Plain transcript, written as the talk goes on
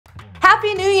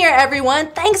Happy New Year,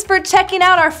 everyone! Thanks for checking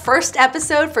out our first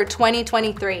episode for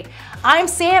 2023. I'm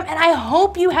Sam, and I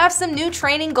hope you have some new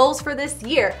training goals for this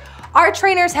year. Our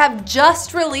trainers have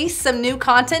just released some new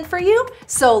content for you,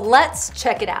 so let's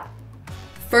check it out.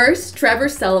 First, Trevor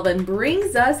Sullivan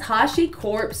brings us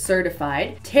HashiCorp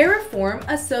Certified Terraform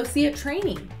Associate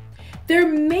Training. There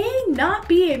may not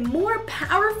be a more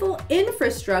powerful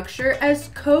infrastructure as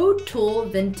code tool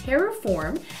than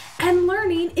Terraform, and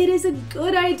learning it is a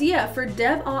good idea for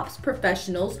DevOps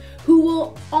professionals who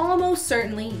will almost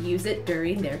certainly use it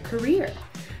during their career.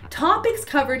 Topics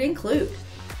covered include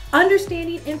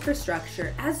understanding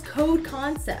infrastructure as code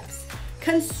concepts,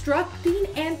 constructing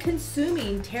and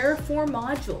consuming Terraform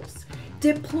modules,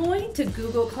 deploying to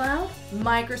Google Cloud,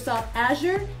 Microsoft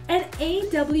Azure, and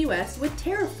AWS with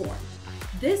Terraform.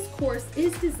 This course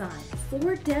is designed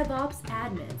for DevOps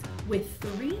admins with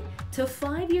 3 to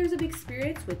 5 years of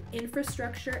experience with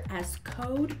infrastructure as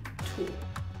code tool.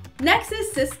 Next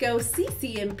is Cisco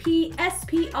CCNP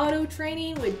SP Auto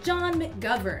Training with John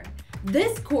McGovern.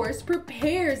 This course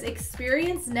prepares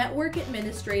experienced network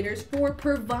administrators for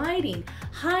providing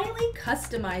highly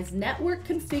customized network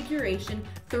configuration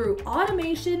through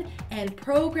automation and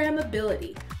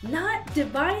programmability, not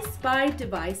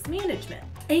device-by-device management.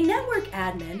 A network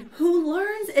admin who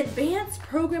learns advanced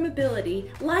programmability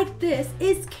like this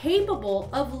is capable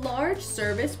of large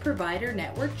service provider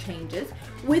network changes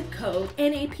with code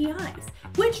and APIs,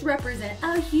 which represent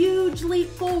a huge leap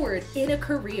forward in a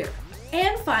career.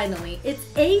 And finally, it's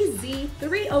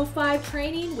AZ305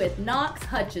 training with Knox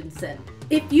Hutchinson.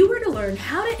 If you were to learn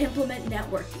how to implement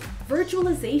networking,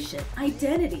 virtualization,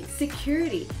 identity,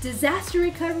 security, disaster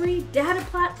recovery, data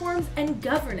platforms, and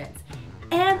governance,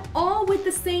 and all with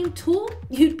the same tool,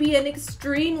 you'd be an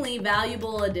extremely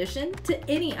valuable addition to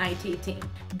any IT team.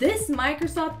 This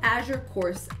Microsoft Azure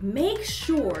course makes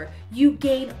sure you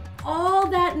gain all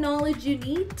that knowledge you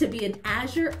need to be an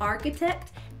Azure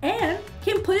architect and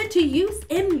can put it to use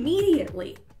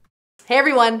immediately. Hey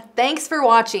everyone, thanks for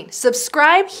watching.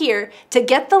 Subscribe here to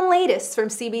get the latest from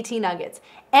CBT Nuggets.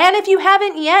 And if you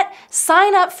haven't yet,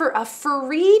 sign up for a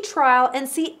free trial and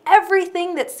see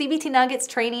everything that CBT Nuggets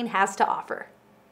training has to offer.